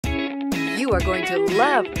You are going to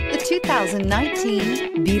love the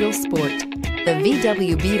 2019 Beetle Sport. The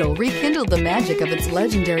VW Beetle rekindled the magic of its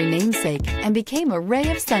legendary namesake and became a ray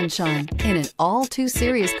of sunshine in an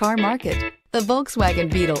all-too-serious car market. The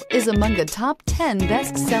Volkswagen Beetle is among the top 10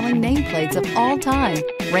 best-selling nameplates of all time,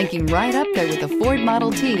 ranking right up there with the Ford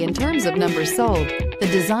Model T in terms of numbers sold. The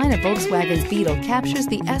design of Volkswagen's Beetle captures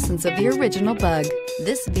the essence of the original bug.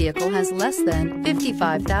 This vehicle has less than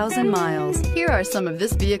 55,000 miles. Here are some of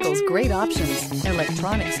this vehicle's great options: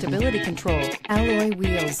 electronic stability control, alloy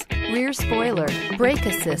wheels, rear spoiler, brake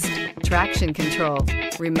assist, traction control,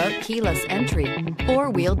 remote keyless entry,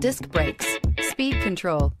 four-wheel disc brakes, speed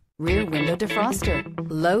control, rear window defroster,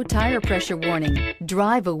 low tire pressure warning.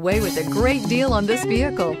 Drive away with a great deal on this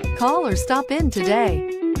vehicle. Call or stop in today.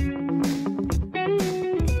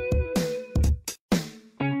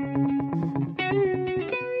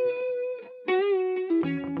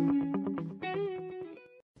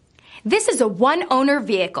 This is a one-owner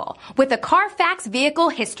vehicle with a Carfax Vehicle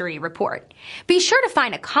History Report. Be sure to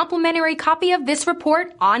find a complimentary copy of this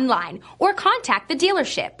report online or contact the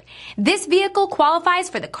dealership. This vehicle qualifies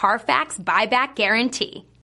for the Carfax Buyback Guarantee.